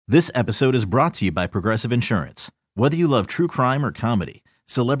This episode is brought to you by Progressive Insurance. Whether you love true crime or comedy,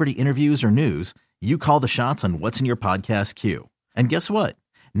 celebrity interviews or news, you call the shots on what's in your podcast queue. And guess what?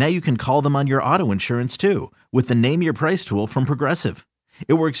 Now you can call them on your auto insurance too with the Name Your Price tool from Progressive.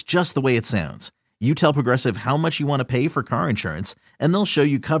 It works just the way it sounds. You tell Progressive how much you want to pay for car insurance, and they'll show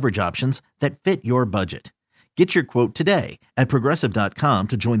you coverage options that fit your budget. Get your quote today at Progressive.com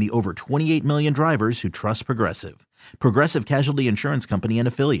to join the over 28 million drivers who trust Progressive. Progressive Casualty Insurance Company and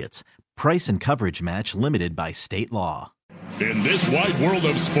Affiliates. Price and coverage match limited by state law. In this wide world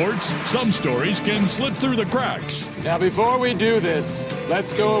of sports, some stories can slip through the cracks. Now, before we do this,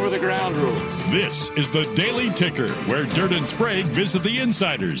 let's go over the ground rules. This is the Daily Ticker, where Dirt and Sprague visit the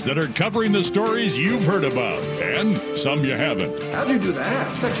insiders that are covering the stories you've heard about, and some you haven't. How'd you do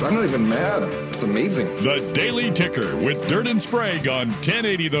that? Actually, I'm not even mad. It's amazing. The Daily Ticker with Dirt and Sprague on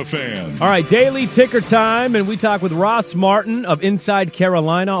 1080 The Fan. All right, Daily Ticker time, and we talk with Ross Martin of Inside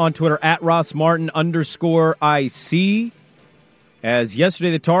Carolina on Twitter at @RossMartin_IC. As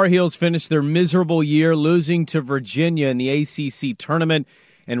yesterday, the Tar Heels finished their miserable year, losing to Virginia in the ACC tournament.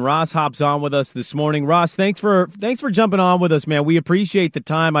 And Ross hops on with us this morning. Ross, thanks for jumping on with us, man. We appreciate the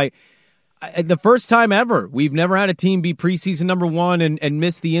time. The first time ever, we've never had a team be preseason number one and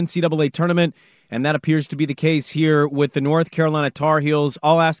miss the NCAA tournament, and that appears to be the case here with the North Carolina Tar Heels.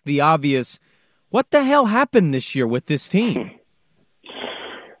 I'll ask the obvious: what the hell happened this year with this team?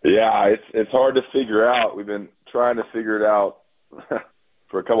 Yeah, it's hard to figure out. We've been trying to figure it out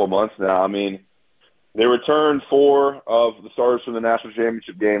for a couple of months now. I mean, they returned 4 of the starters from the national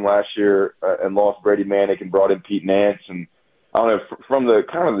championship game last year and lost Brady Manick and brought in Pete Nance. And I don't know, from the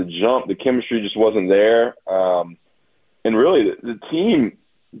kind of the jump, the chemistry just wasn't there. And really, the team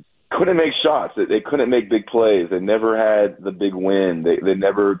couldn't make shots. They couldn't make big plays. They never had the big win. They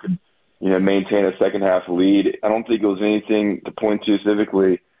never could, maintain a second half lead. I don't think it was anything to point to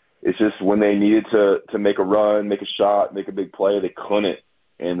specifically. It's just when they needed to make a run, make a shot, make a big play, they couldn't,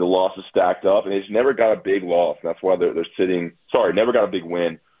 and the losses stacked up. And they just never got a big loss. That's why they're sitting – never got a big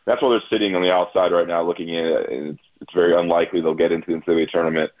win. That's why they're sitting on the outside right now looking in, and it's very unlikely they'll get into the NCAA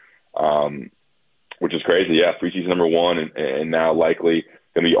tournament, which is crazy. Yeah, preseason number 1 and now likely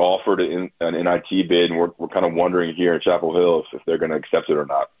going to be offered an NIT bid, and we're kind of wondering here in Chapel Hill if they're going to accept it or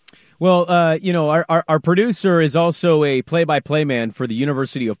not. Well, our producer is also a play-by-play man for the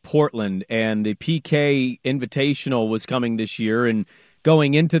University of Portland, and the PK Invitational was coming this year, and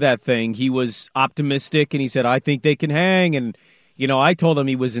going into that thing, he was optimistic, and he said, I think they can hang, and, I told him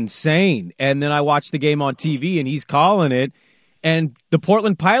he was insane, and then I watched the game on TV, and he's calling it, and the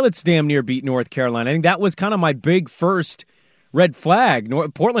Portland Pilots damn near beat North Carolina. I think that was kind of my big first red flag.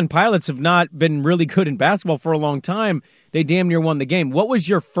 Portland Pilots have not been really good in basketball for a long time. They damn near won the game. What was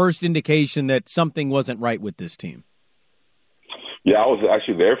your first indication that something wasn't right with this team? Yeah, I was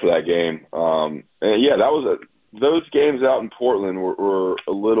actually there for that game. And yeah, those games out in Portland were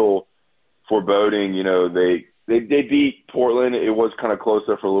a little foreboding. They beat Portland. It was kind of close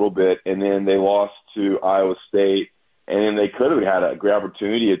there for a little bit, and then they lost to Iowa State. And then they could have had a great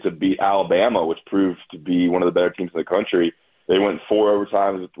opportunity to beat Alabama, which proved to be one of the better teams in the country. They went 4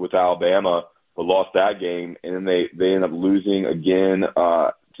 overtimes with Alabama, but lost that game, and then they ended up losing again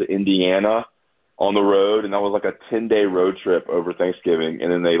to Indiana on the road, and that was like a 10-day road trip over Thanksgiving, and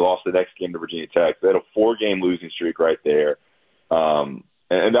then they lost the next game to Virginia Tech. So they had a 4-game losing streak right there, and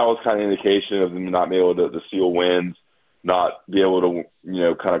that was kind of an indication of them not being able to seal wins, not be able to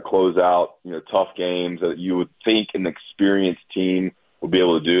kind of close out tough games that you would think an experienced team would be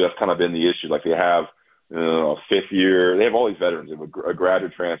able to do. That's kind of been the issue. Like they have a 5th year. They have all these veterans. They have a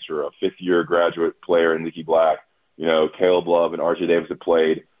graduate transfer, a 5th-year graduate player in Nikki Black. Caleb Love and R.J. Davis have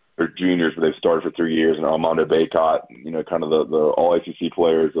played. They're juniors, but they've started for 3 years. And Armando Baycott, kind of the all-ACC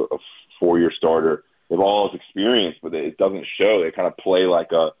players, a 4-year starter. They've all this experience, but it doesn't show. They kind of play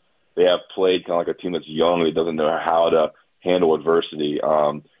they have played kind of like a team that's young that doesn't know how to handle adversity.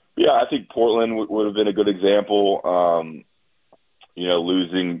 Yeah, I think Portland would have been a good example.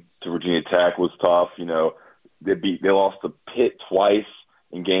 Losing to Virginia Tech was tough. They lost to Pitt twice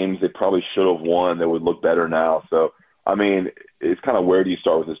in games they probably should have won. They would look better now. So, I mean, it's kind of where do you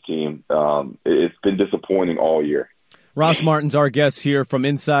start with this team? It's been disappointing all year. Ross Martin's our guest here from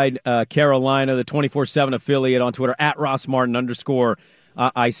Inside Carolina, the 24/7 affiliate on Twitter, at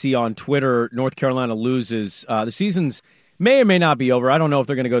 @RossMartin_IC on Twitter. North Carolina loses. The season's may or may not be over. I don't know if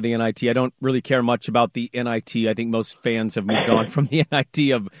they're going to go to the NIT. I don't really care much about the NIT. I think most fans have moved on from the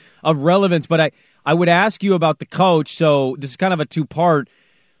NIT of relevance. But I would ask you about the coach. So this is kind of a two-part.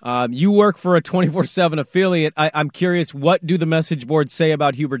 You work for a 24/7 affiliate. I'm curious, what do the message boards say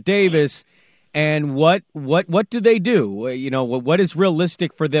about Hubert Davis? And what do they do? You know, what is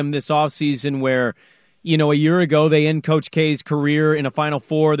realistic for them this offseason where, you know, a year ago they end Coach K's career in a Final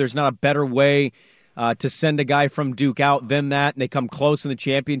Four. There's not a better way to send a guy from Duke out than that, and they come close in the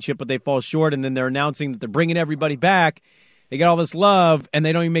championship, but they fall short, and then they're announcing that they're bringing everybody back. They get all this love, and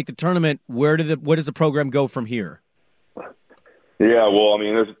they don't even make the tournament. Where does the program go from here? Yeah, well, I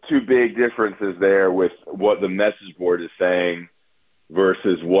mean, there's two big differences there with what the message board is saying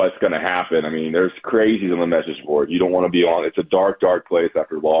versus what's going to happen. I mean, there's crazies on the message board. You don't want to be on. It's a dark, dark place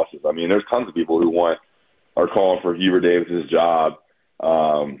after losses. I mean, there's tons of people who are calling for Hubert Davis's job,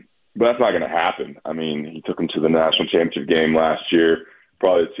 but that's not going to happen. I mean, he took them to the national championship game last year,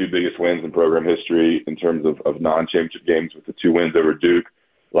 probably the two biggest wins in program history in terms of non-championship games with the 2 wins over Duke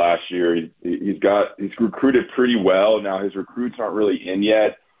last year. He's recruited pretty well. Now his recruits aren't really in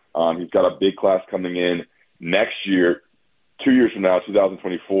yet. He's got a big class coming in next year, 2 years from now,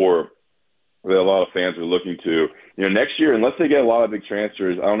 2024, that a lot of fans are looking to. You know, next year, unless they get a lot of big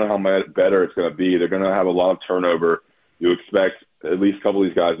transfers, I don't know how much better it's going to be. They're going to have a lot of turnover. You expect at least a couple of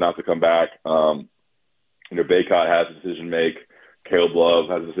these guys not to come back. You know, Baycott has a decision to make. Caleb Love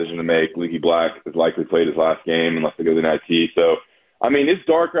has a decision to make. Leaky Black has likely played his last game unless they go to the NIT. So, I mean, it's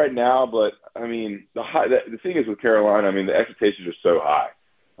dark right now, but, I mean, the thing is with Carolina, I mean, the expectations are so high.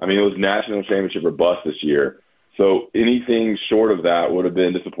 I mean, it was national championship or bust this year. So anything short of that would have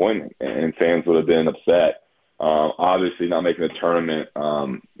been disappointing, and fans would have been upset. Obviously, not making the tournament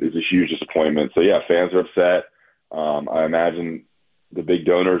is a huge disappointment. So, yeah, fans are upset. I imagine the big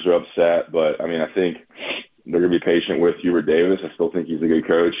donors are upset, but, I mean, I think they're going to be patient with Hubert Davis. I still think he's a good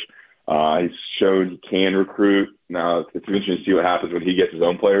coach. He's shown he can recruit. Now, it's interesting to see what happens when he gets his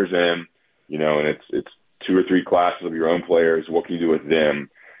own players in, you know, and it's 2 or 3 classes of your own players. What can you do with them?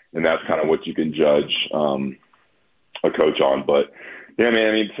 And that's kind of what you can judge a coach on. But, yeah, man,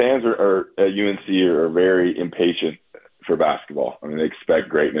 I mean, fans are at UNC are very impatient for basketball. I mean, they expect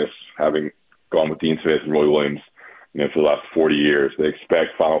greatness, having gone with Dean Smith and Roy Williams, you know, for the last 40 years. They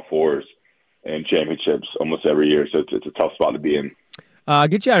expect Final Fours and championships almost every year. So it's a tough spot to be in. I'll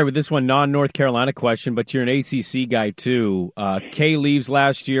get you out of with this one, non-North Carolina question, but you're an ACC guy too. Kay leaves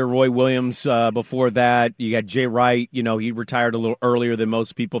last year, Roy Williams before that. You got Jay Wright. You know, he retired a little earlier than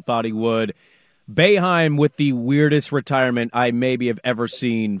most people thought he would. Boeheim with the weirdest retirement I maybe have ever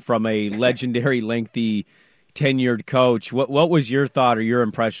seen from a legendary, lengthy, tenured coach. What was your thought or your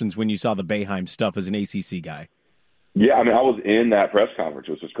impressions when you saw the Boeheim stuff as an ACC guy? Yeah, I mean, I was in that press conference,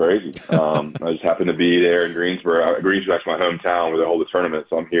 which was crazy. I just happened to be there in Greensboro. Greensboro's actually my hometown where they hold the tournament,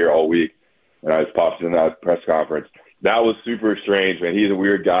 so I'm here all week. And I just popped in that press conference. That was super strange, man. He's a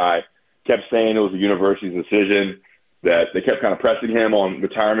weird guy. Kept saying it was the university's decision, that they kept kind of pressing him on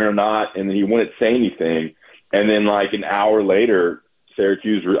retirement or not, and then he wouldn't say anything. And then, like, an hour later,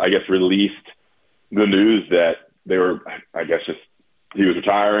 Syracuse, I guess, released the news that they were, I guess, just he was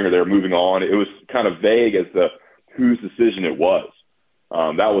retiring or they were moving on. It was kind of vague as to whose decision it was.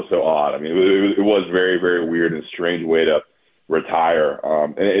 That was so odd. I mean, it was very, very weird and a strange way to retire.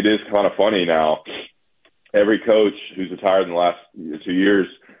 And it is kind of funny now. Every coach who's retired in the last 2 years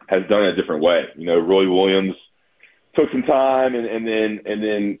has done it a different way. You know, Roy Williams took some time and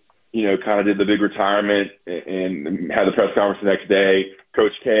then you know, kind of did the big retirement and had the press conference the next day.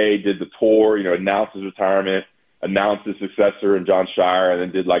 Coach K did the tour, you know, announced his retirement, announced his successor in John Shire, and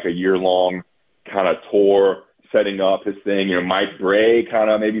then did like a year-long kind of tour setting up his thing. You know, Mike Bray kind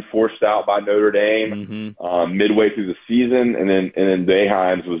of maybe forced out by Notre Dame midway through the season, and then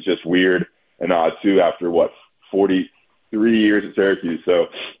Boeheim's was just weird and odd too after 43 years at Syracuse. So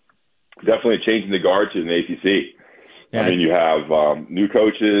definitely changing the guard to the ACC. Yeah. I mean, you have new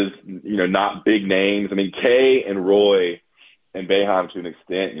coaches, you know, not big names. I mean, Kay and Roy and Boeheim to an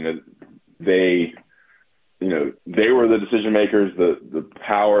extent, you know, they were the decision makers, the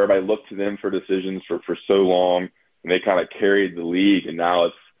power. Everybody looked to them for decisions for so long, and they kind of carried the league. And now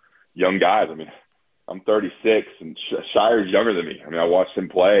it's young guys. I mean, I'm 36, and Shire's younger than me. I mean, I watched him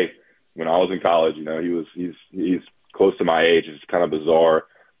play when I was in college. You know, he's close to my age. It's kind of bizarre,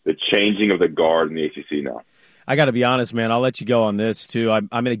 the changing of the guard in the ACC now. I got to be honest, man. I'll let you go on this too. I'm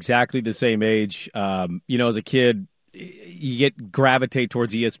at exactly the same age. You know, as a kid, you gravitate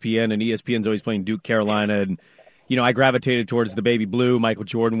towards ESPN, and ESPN's always playing Duke, Carolina, and you know, I gravitated towards the baby blue. Michael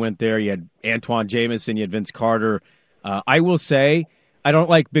Jordan went there. You had Antoine Jameson. You had Vince Carter. I will say, I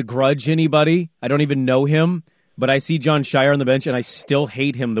don't begrudge anybody. I don't even know him, but I see John Shire on the bench, and I still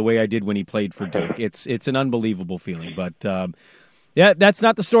hate him the way I did when he played for Duke. It's an unbelievable feeling, but. Yeah, that's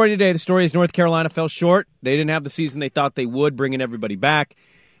not the story today. The story is North Carolina fell short. They didn't have the season they thought they would, bringing everybody back.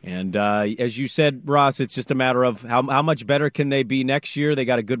 And as you said, Ross, it's just a matter of how much better can they be next year. They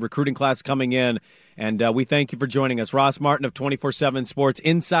got a good recruiting class coming in. And we thank you for joining us. Ross Martin of 24/7 Sports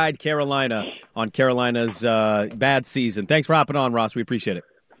inside Carolina on Carolina's bad season. Thanks for hopping on, Ross. We appreciate it.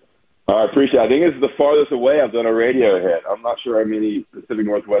 I appreciate it. I think it's the farthest away I've done a radio hit. I'm not sure how many Pacific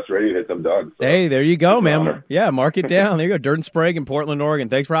Northwest radio hits I've done. So. Hey, there you go, man. Yeah, mark it down. There you go. Durden Sprague in Portland, Oregon.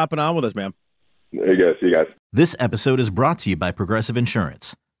 Thanks for hopping on with us, man. There you go. See you guys. This episode is brought to you by Progressive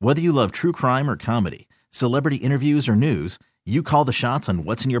Insurance. Whether you love true crime or comedy, celebrity interviews or news, you call the shots on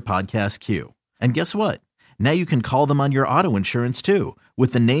what's in your podcast queue. And guess what? Now you can call them on your auto insurance too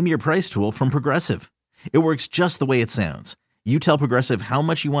with the Name Your Price tool from Progressive. It works just the way it sounds. You tell Progressive how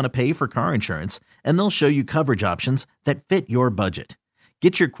much you want to pay for car insurance, and they'll show you coverage options that fit your budget.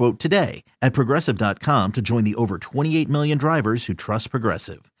 Get your quote today at Progressive.com to join the over 28 million drivers who trust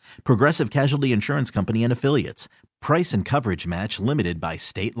Progressive. Progressive Casualty Insurance Company and Affiliates. Price and coverage match limited by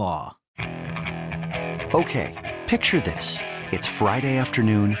state law. Okay, picture this. It's Friday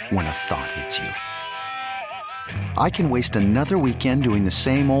afternoon when a thought hits you. I can waste another weekend doing the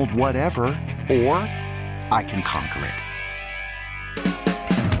same old whatever, or I can conquer it.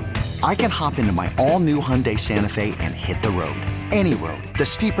 I can hop into my all-new Hyundai Santa Fe and hit the road. Any road. The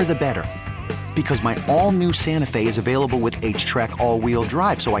steeper, the better. Because my all-new Santa Fe is available with H-Track all-wheel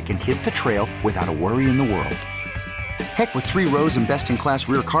drive, so I can hit the trail without a worry in the world. Heck, with 3 rows and best-in-class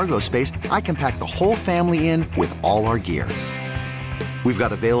rear cargo space, I can pack the whole family in with all our gear. We've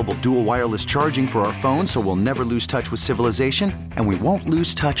got available dual wireless charging for our phones, so we'll never lose touch with civilization, and we won't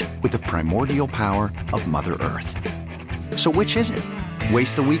lose touch with the primordial power of Mother Earth. So which is it?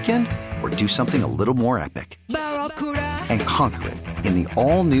 Waste the weekend or do something a little more epic? And conquer it in the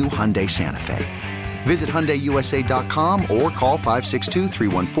all-new Hyundai Santa Fe. Visit HyundaiUSA.com or call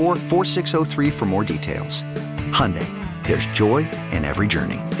 562-314-4603 for more details. Hyundai, there's joy in every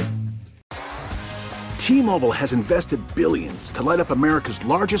journey. T-Mobile has invested billions to light up America's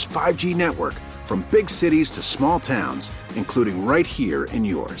largest 5G network, from big cities to small towns, including right here in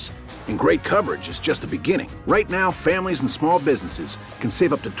yours. And great coverage is just the beginning. Right now, families and small businesses can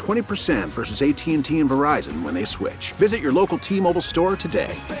save up to 20% versus AT&T and Verizon when they switch. Visit your local T-Mobile store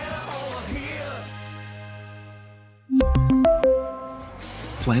today.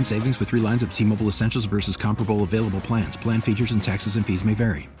 Plan savings with 3 lines of T-Mobile Essentials versus comparable available plans. Plan features and taxes and fees may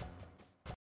vary.